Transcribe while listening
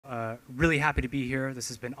really happy to be here. This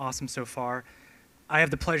has been awesome so far. I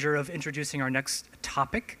have the pleasure of introducing our next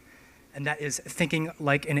topic, and that is thinking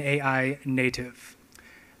like an AI native.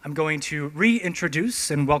 I'm going to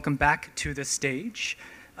reintroduce and welcome back to the stage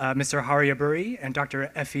Mr. Hari Aburi and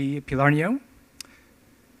Dr. Efi Pylarinou.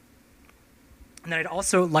 And I'd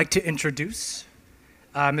also like to introduce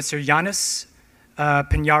Mr. Yannis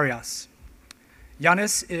Piniarias.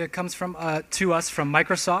 Yannis comes to us from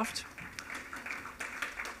Microsoft.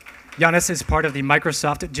 Yannis is part of the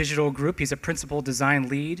Microsoft Digital Group. He's a principal design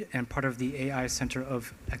lead and part of the AI Center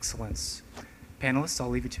of Excellence. Panelists, I'll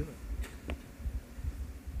leave you to it.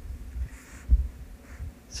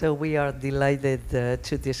 So we are delighted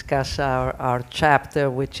to discuss our chapter,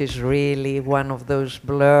 which is really one of those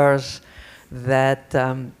blurs that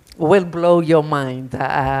will blow your mind,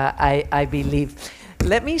 I believe.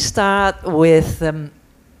 Let me start with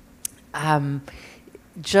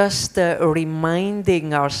just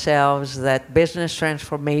reminding ourselves that business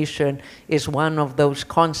transformation is one of those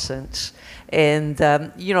constants. And,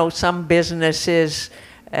 you know, some businesses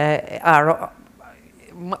are,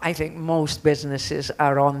 I think most businesses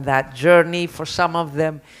are on that journey. For some of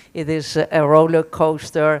them, it is a roller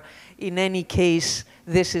coaster. In any case,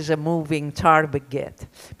 this is a moving target.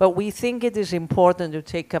 But we think it is important to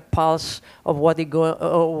take a pulse of what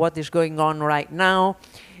is going on right now.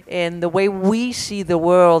 And the way we see the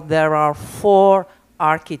world, there are 4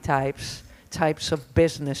 archetypes, types of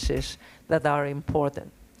businesses that are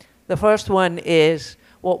important. The first one is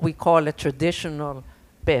what we call a traditional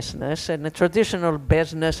business. And a traditional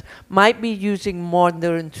business might be using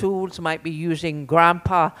modern tools, might be using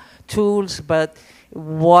grandpa tools, but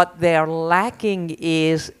what they're lacking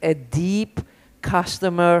is a deep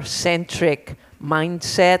customer-centric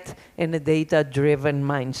mindset and a data-driven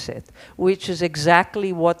mindset, which is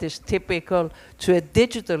exactly what is typical to a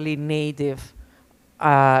digitally native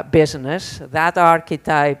business. That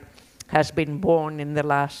archetype has been born in the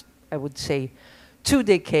last, I would say, 2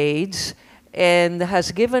 decades and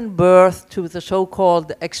has given birth to the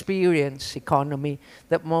so-called experience economy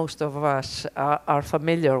that most of us are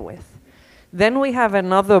familiar with. Then we have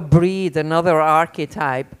another breed, another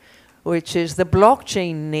archetype, which is the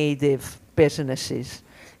blockchain native businesses.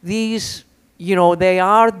 These, you know, they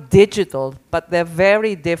are digital, but they're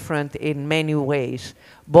very different in many ways,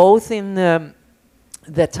 both in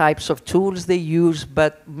the types of tools they use,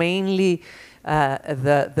 but mainly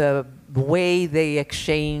the way they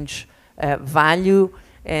exchange value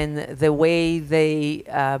and the way they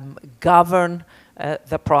govern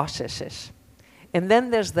the processes. And then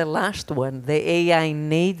there's the last one, the AI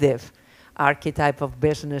native archetype of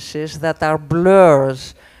businesses that are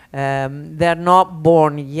blurs. They're not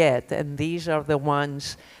born yet, and these are the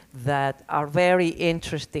ones that are very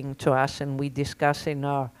interesting to us, and we discuss in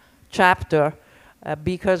our chapter,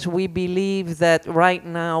 because we believe that right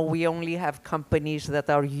now we only have companies that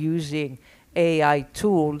are using AI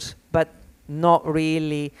tools, but not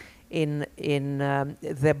really in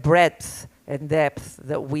the breadth and depth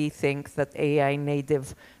that we think that AI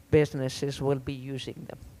native businesses will be using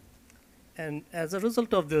them. And as a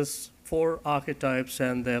result of this 4 archetypes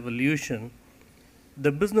and the evolution,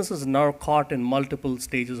 the business is now caught in multiple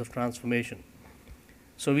stages of transformation.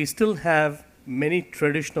 So we still have many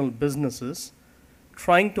traditional businesses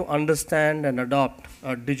trying to understand and adopt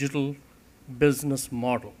a digital business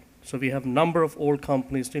model. So we have a number of old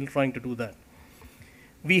companies still trying to do that.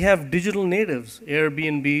 We have digital natives,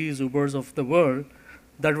 Airbnbs, Ubers of the world,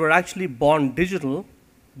 that were actually born digital,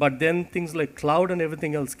 but then things like cloud and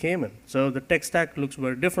everything else came in. So the tech stack looks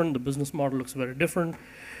very different, the business model looks very different.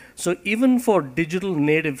 So even for digital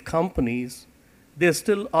native companies, they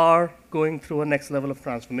still are going through a next level of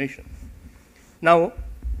transformation. Now,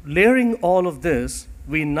 layering all of this,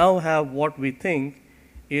 we now have what we think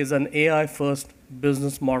is an AI-first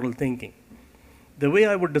business model thinking. The way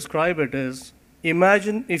I would describe it is,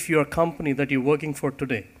 imagine if you're a company that you're working for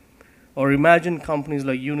today, or imagine companies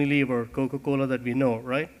like Unilever, Coca-Cola that we know,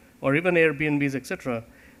 right? Or even Airbnbs, et cetera,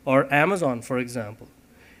 or Amazon, for example.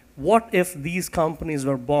 What if these companies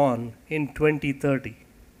were born in 2030?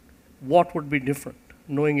 What would be different,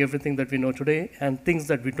 knowing everything that we know today and things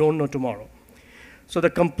that we don't know tomorrow? So the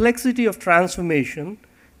complexity of transformation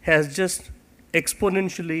has just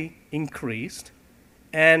exponentially increased,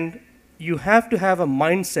 and you have to have a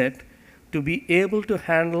mindset to be able to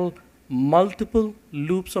handle multiple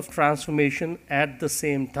loops of transformation at the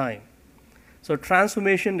same time. So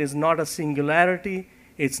transformation is not a singularity,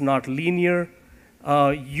 it's not linear.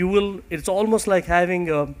 It's almost like having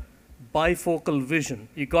a bifocal vision.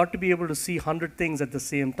 You got to be able to see 100 things at the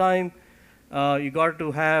same time. You got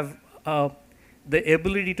to have the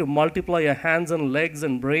ability to multiply your hands and legs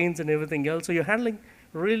and brains and everything else. So you're handling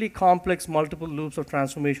really complex multiple loops of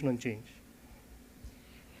transformation and change.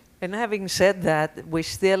 And having said that, we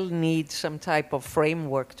still need some type of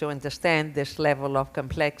framework to understand this level of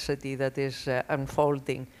complexity that is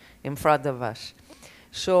unfolding in front of us.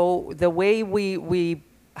 So the way we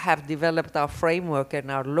have developed our framework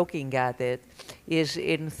and are looking at it is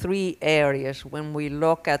in 3 areas. When we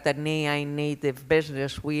look at an AI native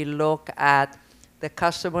business, we look at the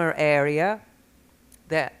customer area,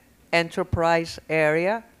 the enterprise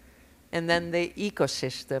area, and then the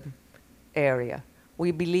ecosystem area.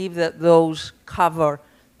 We believe that those cover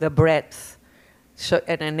the breadth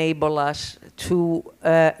and enable us to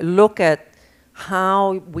look at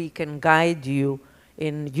how we can guide you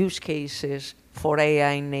in use cases for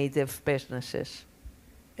AI native businesses.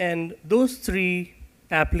 And those 3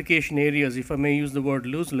 application areas, if I may use the word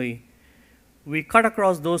loosely, we cut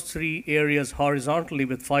across those 3 areas horizontally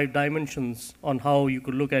with 5 dimensions on how you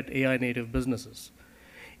could look at AI native businesses.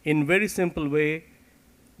 In very simple way,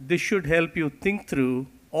 this should help you think through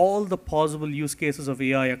all the possible use cases of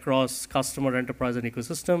AI across customer, enterprise, and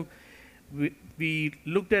ecosystem. We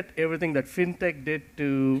looked at everything that fintech did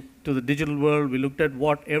to the digital world. We looked at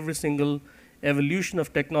what every single evolution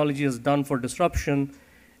of technology has done for disruption.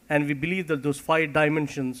 And we believe that those 5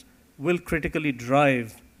 dimensions will critically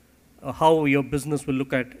drive how your business will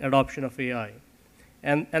look at adoption of AI.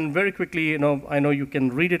 And very quickly, I know you can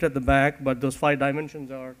read it at the back, but those 5 dimensions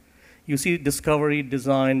are, you see discovery,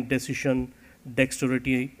 design, decision,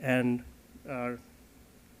 dexterity, and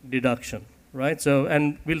deduction, right? So,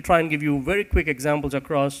 and we'll try and give you very quick examples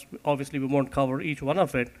across. Obviously, we won't cover each one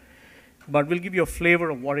of it, but we'll give you a flavor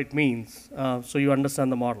of what it means so you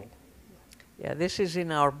understand the model. Yeah, this is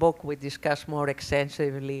in our book. We discuss more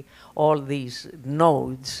extensively all these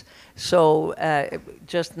nodes. So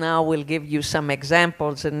just now we'll give you some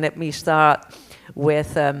examples, and let me start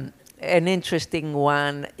with an interesting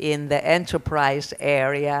one in the enterprise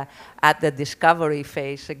area at the discovery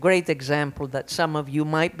phase, a great example that some of you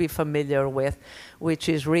might be familiar with, which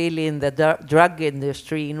is really in the drug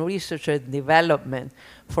industry, in research and development.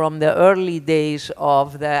 From the early days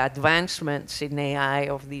of the advancements in AI,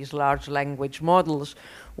 of these large language models,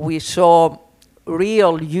 we saw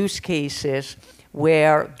real use cases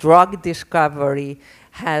where drug discovery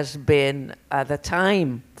has been, the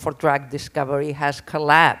time for drug discovery has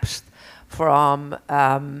collapsed from,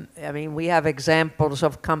 I mean, we have examples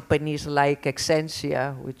of companies like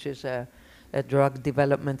𝐓𝐡𝐞, which is a drug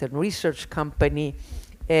development and research company,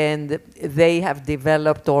 and they have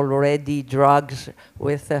developed already drugs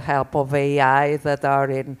with the help of AI that are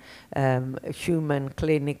in human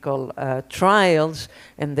clinical trials,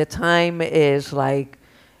 and the time is like,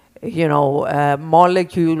 you know,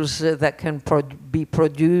 molecules that can be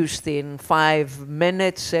produced in 5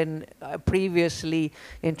 minutes, and previously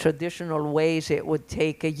in traditional ways it would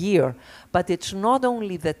take a year. But it's not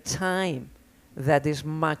only the time that is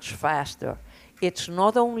much faster, it's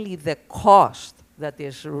not only the cost that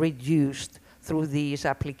is reduced through these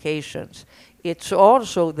applications, it's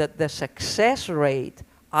also that the success rate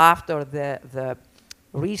after the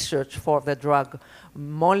research for the drug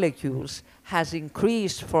molecules has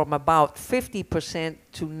increased from about 50%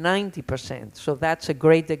 to 90%. So that's a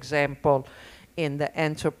great example in the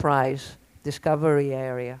enterprise discovery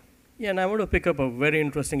area. Yeah, and I want to pick up a very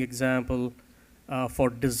interesting example for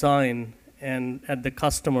design and at the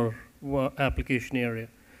customer application area.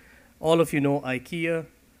 All of you know IKEA.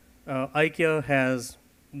 IKEA has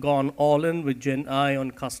gone all in with Gen AI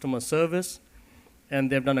on customer service, and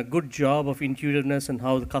they've done a good job of intuitiveness and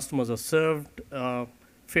how the customers are served,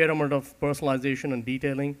 fair amount of personalization and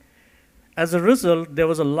detailing. As a result, there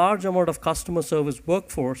was a large amount of customer service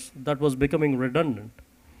workforce that was becoming redundant.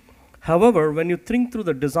 However, when you think through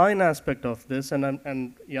the design aspect of this, and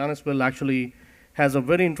Yannis will actually has a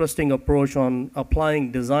very interesting approach on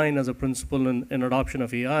applying design as a principle in adoption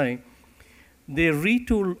of AI, they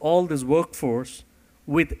retooled all this workforce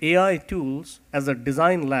with AI tools as a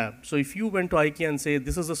design lab. So if you went to IKEA and say,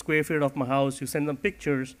 this is the square feet of my house, you send them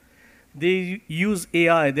pictures, they use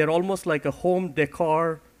AI. They're almost like a home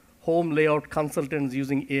decor, home layout consultants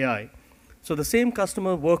using AI. So the same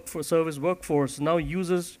customer service workforce now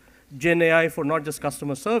uses Gen AI for not just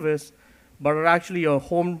customer service, but are actually a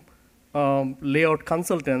home layout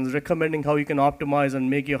consultants recommending how you can optimize and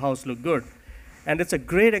make your house look good. And it's a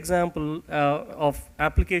great example of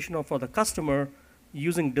application for the customer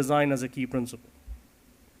using design as a key principle.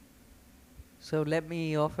 So let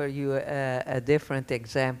me offer you a different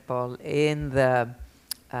example in the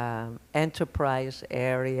enterprise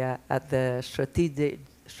area at the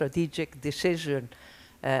strategic decision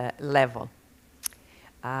level.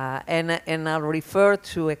 And I'll refer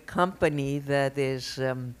to a company that is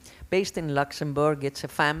based in Luxembourg. It's a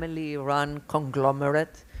family-run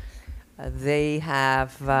conglomerate. They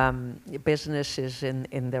have businesses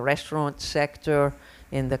in the restaurant sector,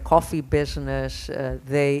 in the coffee business.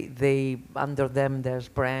 Under them, there's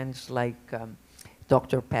brands like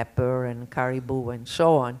Dr. Pepper and Caribou and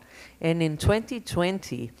so on. And in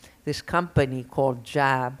 2020, this company called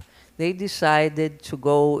Jab, they decided to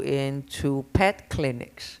go into pet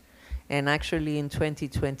clinics. And actually in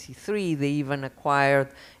 2023, they even acquired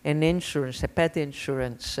a pet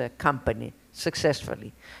insurance company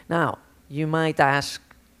successfully. Now, you might ask,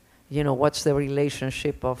 what's the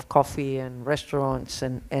relationship of coffee and restaurants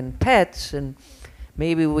and pets? And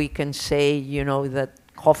maybe we can say, that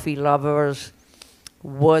coffee lovers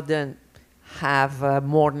wouldn't have a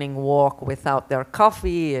morning walk without their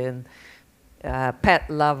coffee, and pet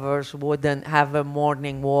lovers wouldn't have a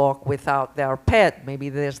morning walk without their pet. Maybe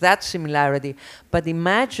there's that similarity. But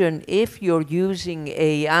imagine if you're using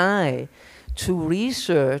AI to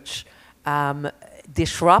research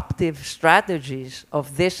disruptive strategies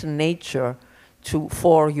of this nature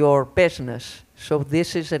for your business. So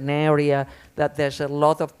this is an area that there's a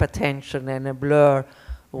lot of potential and a blur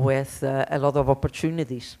with a lot of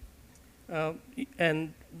opportunities.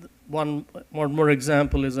 And one more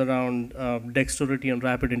example is around dexterity and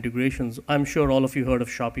rapid integrations. I'm sure all of you heard of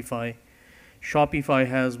Shopify. Shopify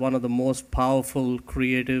has one of the most powerful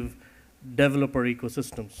creative developer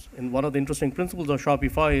ecosystems. And one of the interesting principles of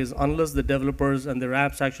Shopify is unless the developers and their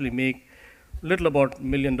apps actually make little about $1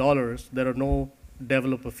 million, there are no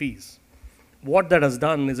developer fees. What that has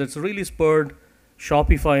done is it's really spurred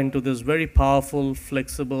Shopify into this very powerful,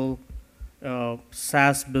 flexible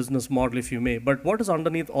SaaS business model, if you may. But what is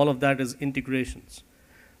underneath all of that is integrations.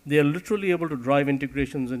 They are literally able to drive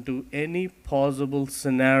integrations into any possible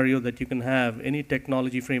scenario that you can have, any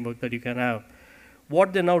technology framework that you can have.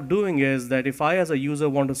 What they're now doing is that if I, as a user,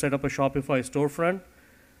 want to set up a Shopify storefront,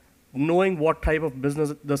 knowing what type of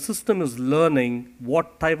business, the system is learning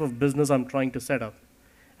what type of business I'm trying to set up.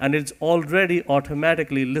 And it's already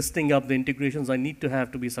automatically listing up the integrations I need to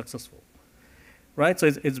have to be successful. Right? So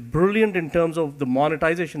it's brilliant in terms of the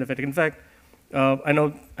monetization effect. In fact, I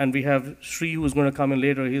know, and we have Sri who's going to come in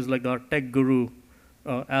later. He's like our tech guru.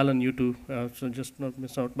 Alan, you too, so just not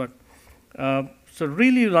miss out. But so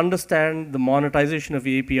really you'll understand the monetization of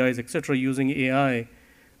APIs, etc., using AI,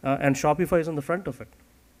 and Shopify is on the front of it.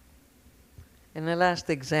 And the last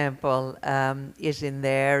example is in the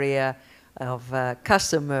area of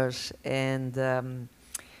customers and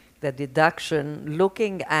the deduction,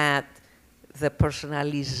 looking at the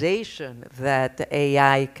personalization that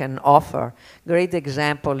AI can offer. Great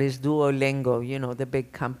example is Duolingo, the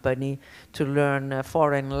big company to learn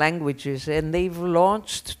foreign languages. And they've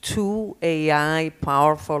launched 2 AI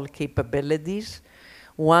powerful capabilities.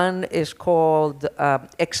 One is called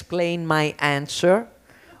Explain My Answer,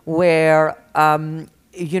 where,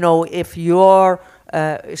 if you're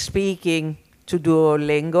speaking to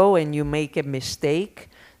Duolingo and you make a mistake,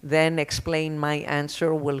 then Explain My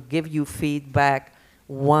Answer will give you feedback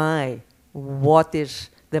why, what is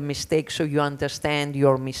the mistake, so you understand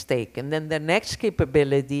your mistake. And then the next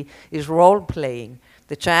capability is role-playing.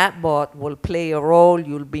 The chatbot will play a role,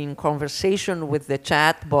 you'll be in conversation with the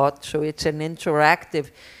chatbot, so it's an interactive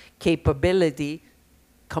capability.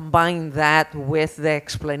 Combine that with the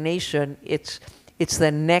explanation, it's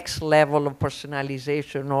the next level of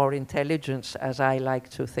personalization or intelligence, as I like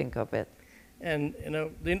to think of it. And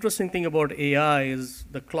the interesting thing about AI is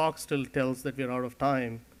the clock still tells that we're out of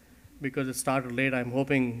time because it started late. I'm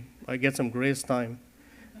hoping I get some grace time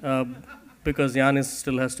because Yanis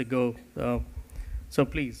still has to go. So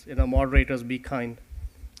please, moderators, be kind.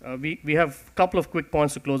 We have a couple of quick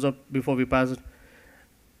points to close up before we pass it.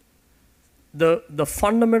 The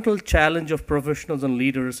fundamental challenge of professionals and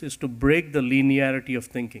leaders is to break the linearity of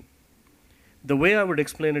thinking. The way I would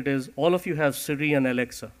explain it is all of you have Siri and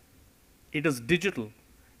Alexa. It is digital,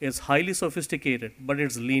 it's highly sophisticated, but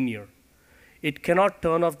it's linear. It cannot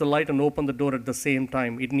turn off the light and open the door at the same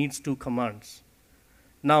time. It needs 2 commands.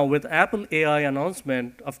 Now, with Apple AI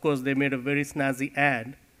announcement, of course, they made a very snazzy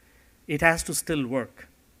ad. It has to still work,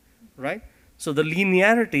 right? So the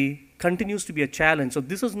linearity continues to be a challenge. So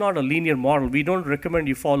this is not a linear model. We don't recommend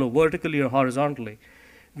you follow vertically or horizontally.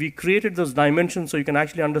 We created those dimensions so you can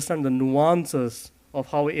actually understand the nuances of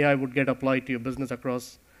how AI would get applied to your business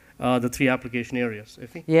across the three application areas.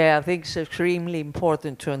 Efi? Yeah, I think it's extremely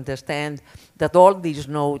important to understand that all these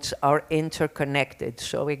nodes are interconnected.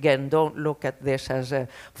 So again, don't look at this as a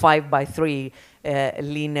 5x3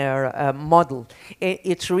 linear model.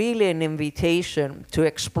 It's really an invitation to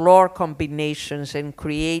explore combinations and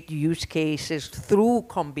create use cases through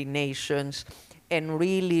combinations and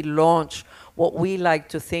really launch what we like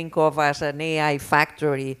to think of as an AI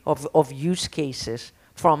factory of use cases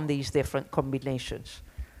from these different combinations.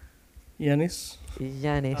 Yanis?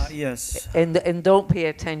 Yanis. Yes. And don't pay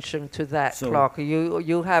attention to that So- clock.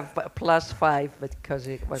 You have +5 because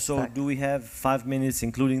it was So that. do we have 5 minutes,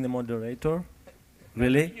 including the moderator?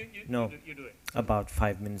 Really? No. You do it. About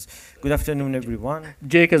 5 minutes. Good afternoon, everyone.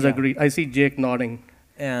 Jake has Yeah. agreed. I see Jake nodding.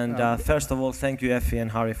 And first of all, thank you, Efi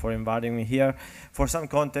and Harry, for inviting me here. For some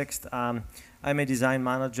context, I'm a design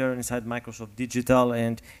manager inside Microsoft Digital.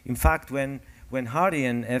 And in fact, when Harry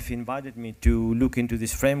and Efi invited me to look into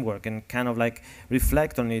this framework and kind of like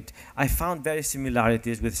reflect on it, I found very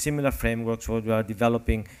similarities with similar frameworks what we are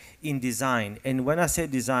developing in design. And when I say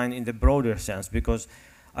design in the broader sense, because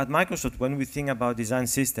at Microsoft, when we think about design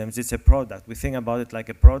systems, it's a product. We think about it like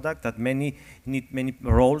a product that many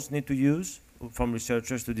roles need to use, from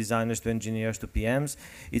researchers to designers to engineers to PMs.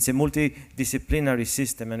 It's a multidisciplinary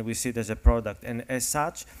system, and we see it as a product. And as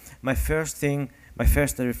such, my first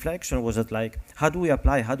reflection was that, like, how do we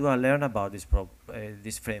apply? How do I learn about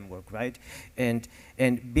this framework, right? And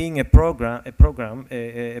being a product,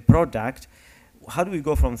 how do we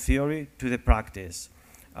go from theory to the practice?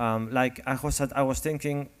 Like I was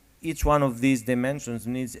thinking, each one of these dimensions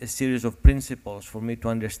needs a series of principles for me to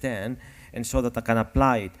understand, and so that I can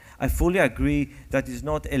apply it. I fully agree that it's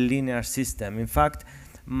not a linear system. In fact,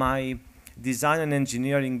 my design and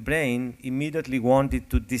engineering brain immediately wanted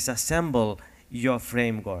to disassemble your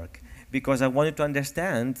framework, because I wanted to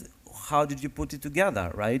understand how did you put it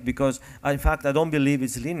together, right? Because in fact, I don't believe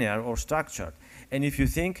it's linear or structured. And if you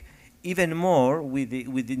think even more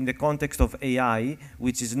within the context of AI,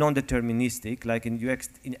 which is non-deterministic, like in UX,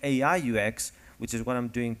 in AI UX, which is what I'm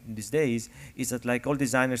doing these days, is that like all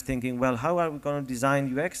designers thinking, well, how are we going to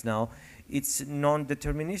design UX now? It's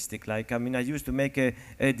non-deterministic. Like, I mean, I used to make a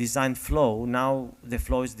design flow. Now the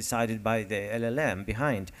flow is decided by the LLM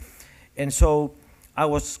behind. And so I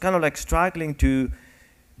was kind of like struggling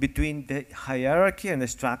between the hierarchy and the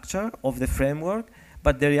structure of the framework,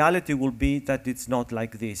 but the reality will be that it's not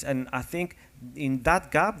like this. And I think in that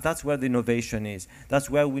gap, that's where the innovation is. That's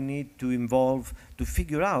where we need to involve, to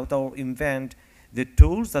figure out or invent the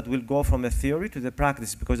tools that will go from a theory to the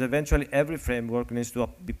practice, because eventually every framework needs to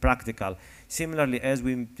be practical. Similarly, as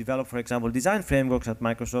we develop, for example, design frameworks at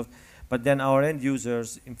Microsoft, but then our end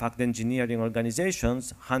users, in fact, engineering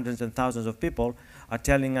organizations, hundreds and thousands of people, are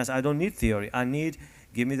telling us, I don't need theory.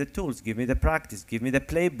 Give me the tools, give me the practice, give me the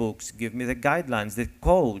playbooks, give me the guidelines, the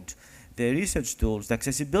code, the research tools, the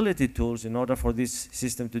accessibility tools in order for this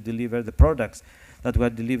system to deliver the products that we're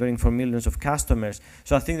delivering for millions of customers.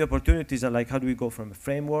 So I think the opportunities are like, how do we go from a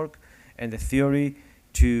framework and the theory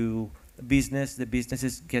to business, the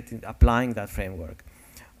businesses applying that framework.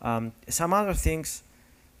 Some other things,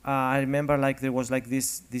 I remember like there was like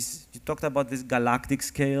this you talked about this galactic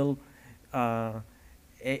scale.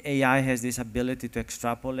 AI has this ability to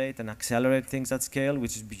extrapolate and accelerate things at scale,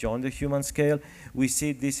 which is beyond the human scale. We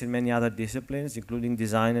see this in many other disciplines, including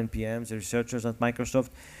design and PMs, the researchers at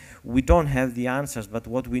Microsoft. We don't have the answers, but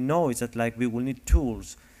what we know is that like we will need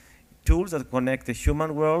tools that connect the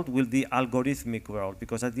human world with the algorithmic world,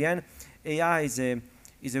 because at the end, AI is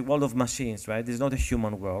a world of machines, right? It's not a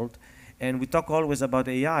human world. And we talk always about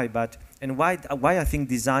AI, and why I think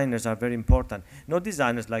designers are very important. Not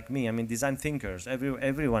designers like me, I mean design thinkers.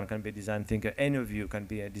 Everyone can be a design thinker. Any of you can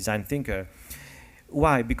be a design thinker.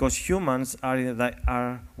 Why? Because humans we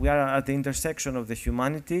are at the intersection of the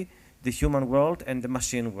humanity, the human world, and the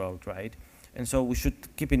machine world, right? And so we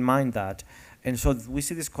should keep in mind that. And so we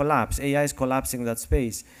see this collapse. AI is collapsing that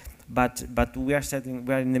space, but we are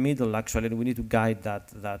in the middle actually, and we need to guide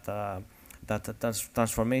that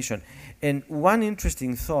transformation. And one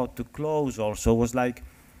interesting thought to close also was like,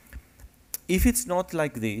 if it's not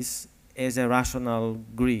like this as a rational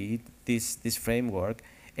grid, this framework,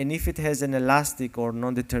 and if it has an elastic or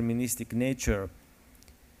non-deterministic nature,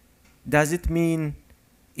 does it mean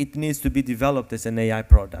it needs to be developed as an AI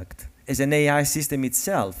product, as an AI system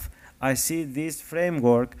itself? I see this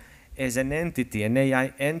framework as an entity, an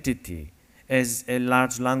AI entity, as a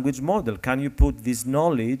large language model. Can you put this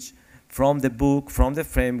knowledge from the book, from the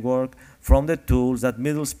framework, from the tools, that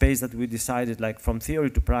middle space that we decided, like from theory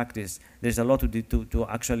to practice, there's a lot to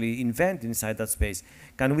actually invent inside that space.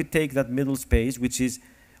 Can we take that middle space, which is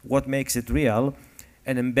what makes it real,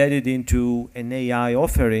 and embed it into an AI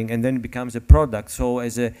offering, and then it becomes a product. So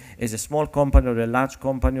as a small company or a large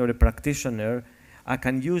company or a practitioner, I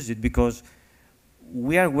can use it because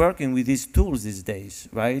we are working with these tools these days,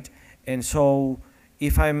 right? And so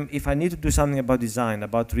if I need to do something about design,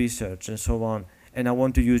 about research, and so on, and I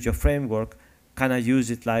want to use your framework, can I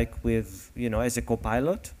use it like with, you know, as a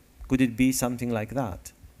co-pilot? Could it be something like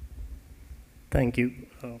that? Thank you.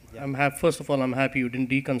 Yeah. First of all, I'm happy you didn't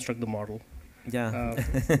deconstruct the model. Yeah.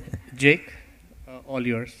 Jake, all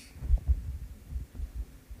yours.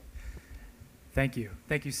 Thank you.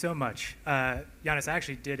 Thank you so much. Giannis, I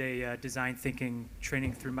actually did a design thinking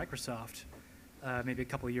training through Microsoft maybe a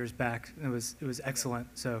couple of years back. It was excellent,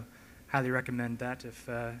 so highly recommend that if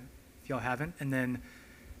y'all haven't. And then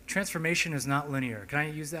transformation is not linear. Can I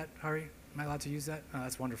use that, Hari? Am I allowed to use that? Oh,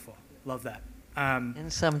 that's wonderful. Love that.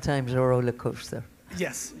 And sometimes a roller coaster.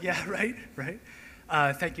 Yes, yeah, right.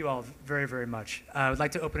 Thank you all very, very much. I would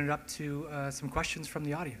like to open it up to some questions from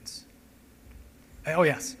the audience. Oh,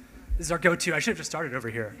 yes. This is our go-to. I should have just started over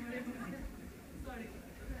here.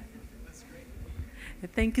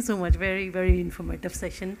 Thank you so much. Very, very informative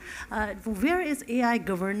session. Where is AI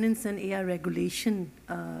governance and AI regulation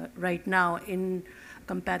right now in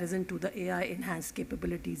comparison to the AI enhanced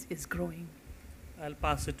capabilities is growing? I'll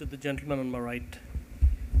pass it to the gentleman on my right.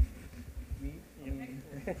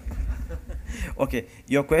 Okay,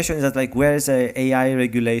 your question is that like, where is AI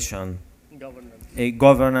regulation? Governance.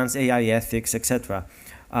 Governance, AI ethics, etc.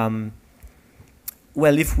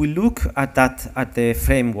 Well, if we look at the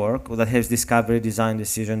framework that has discovery, design,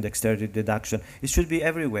 decision, dexterity, deduction, it should be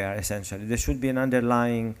everywhere, essentially. There should be an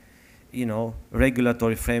underlying, you know,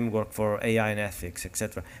 regulatory framework for AI and ethics,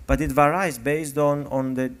 etc. But it varies based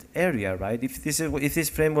on the area, right? If this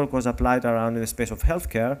framework was applied around in the space of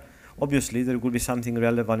healthcare, obviously there will be something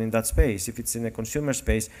relevant in that space. If it's in a consumer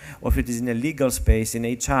space, or if it is in a legal space, in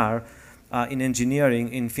HR, in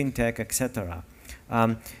engineering, in fintech, etc.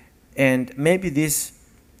 And maybe this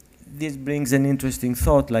brings an interesting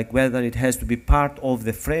thought, like whether it has to be part of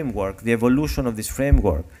the framework, the evolution of this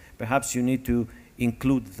framework. Perhaps you need to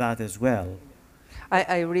include that as well.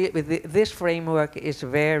 This framework is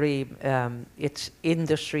very, it's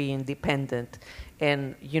industry independent.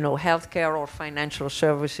 And, you know, healthcare or financial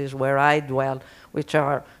services where I dwell, which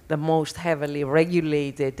are the most heavily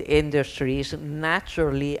regulated industries,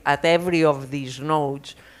 naturally at every of these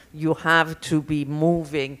nodes, you have to be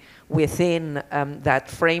moving within that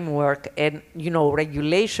framework. And, you know,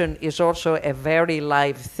 regulation is also a very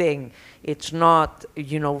live thing. It's not,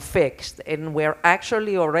 you know, fixed. And we're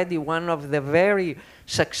actually already one of the very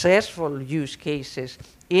successful use cases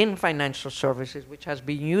in financial services, which has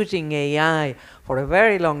been using AI for a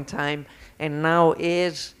very long time and now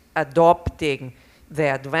is adopting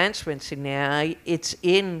the advancements in AI. It's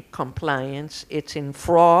in compliance, it's in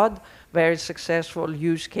fraud, very successful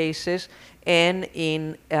use cases, and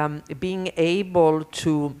in being able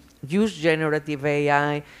to use generative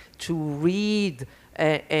AI to read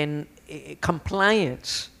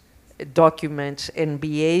compliance documents and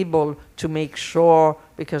be able to make sure,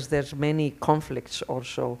 because there's many conflicts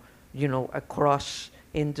also, you know, across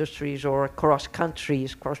industries or across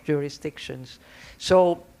countries, across jurisdictions.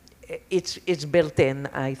 So it's built in,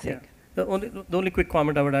 I think. Yeah. The only quick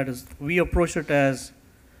comment I would add is we approach it as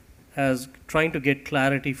trying to get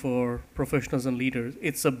clarity for professionals and leaders.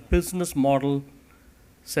 It's a business model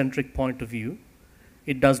centric point of view.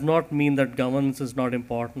 It does not mean that governance is not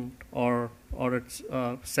important or it's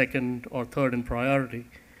second or third in priority.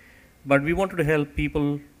 But we wanted to help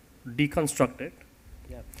people deconstruct it,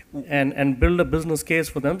 yeah, and build a business case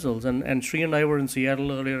for themselves. And Sri and I were in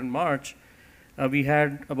Seattle earlier in March. We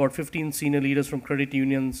had about 15 senior leaders from credit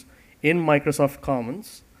unions in Microsoft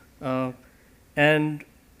Commons. And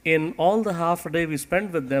in all the half a day we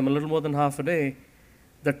spent with them, a little more than half a day,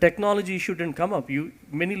 the technology issue didn't come up.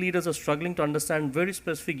 Many leaders are struggling to understand very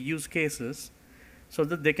specific use cases so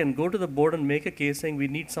that they can go to the board and make a case saying we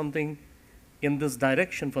need something in this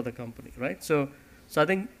direction for the company, right? So I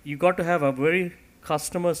think you got to have a very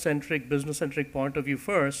customer-centric, business-centric point of view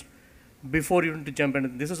first before you need to jump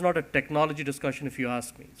in. This is not a technology discussion if you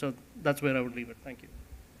ask me. So that's where I would leave it. Thank you.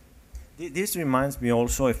 This reminds me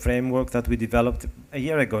also a framework that we developed a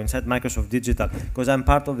year ago inside Microsoft Digital, because I'm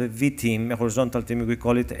part of a V team, a horizontal team. We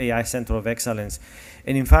call it AI Center of Excellence.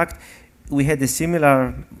 And in fact, we had a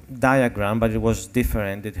similar diagram, but it was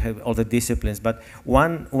different. It had all the disciplines. But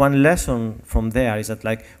one lesson from there is that,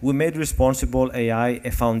 like, we made responsible AI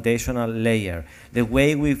a foundational layer. The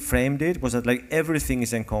way we framed it was that, like, everything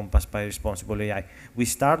is encompassed by responsible AI. We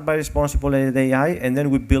start by responsible AI, and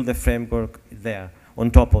then we build a framework there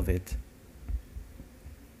on top of it.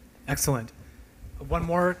 Excellent. One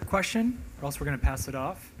more question, or else we're going to pass it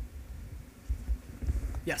off.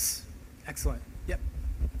 Yes, excellent. Yep.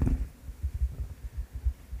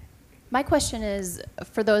 My question is,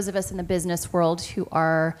 for those of us in the business world who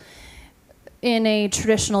are in a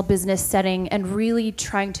traditional business setting and really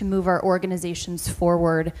trying to move our organizations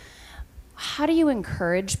forward, how do you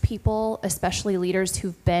encourage people, especially leaders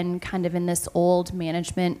who've been kind of in this old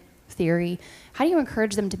management theory, how do you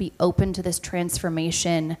encourage them to be open to this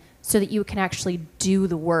transformation so that you can actually do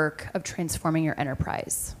the work of transforming your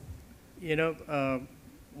enterprise? You know,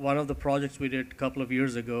 one of the projects we did a couple of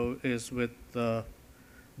years ago is with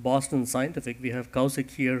Boston Scientific. We have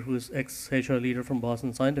Kaushik here, who is ex-HR leader from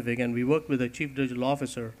Boston Scientific, and we worked with a chief digital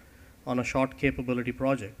officer on a short capability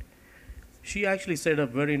project. She actually said a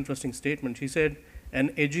very interesting statement. She said,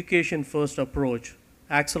 an education-first approach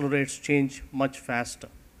accelerates change much faster.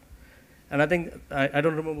 And I think, I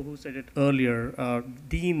don't remember who said it earlier,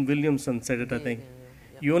 Dean Williamson said it, I think.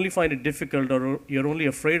 You only find it difficult, or you're only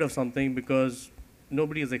afraid of something because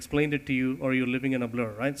nobody has explained it to you, or you're living in a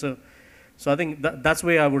blur, right? So I think that's the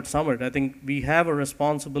way I would sum it. I think we have a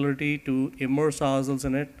responsibility to immerse ourselves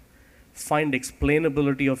in it, find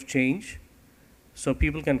explainability of change, so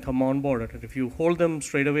people can come on board at it. If you hold them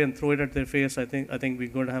straight away and throw it at their face, I think we're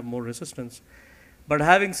going to have more resistance. But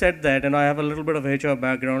having said that, and I have a little bit of HR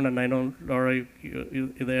background, and I know, Laura, you're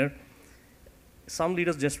there, some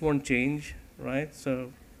leaders just won't change, right?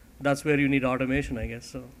 So that's where you need automation, I guess.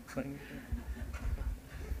 So.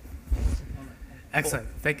 Excellent.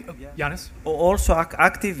 Thank you. Yannis? Also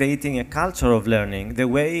activating a culture of learning. The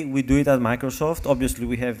way we do it at Microsoft, obviously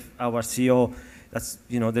we have our CEO, that's,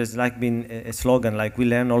 you know, there's like been a slogan like we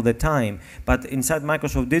learn all the time. But inside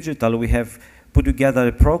Microsoft Digital, we have put together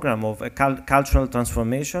a program of a cultural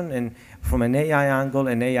transformation and from an AI angle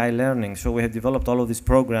and AI learning. So we have developed all of these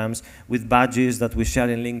programs with badges that we share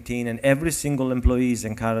in LinkedIn, and every single employee is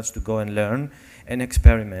encouraged to go and learn and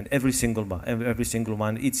experiment, every single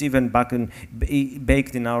one. It's even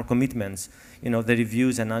baked in our commitments, you know, the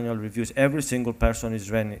reviews and annual reviews. Every single person is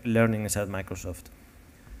learning inside Microsoft.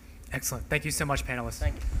 Excellent. Thank you so much, panelists.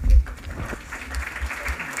 Thank you.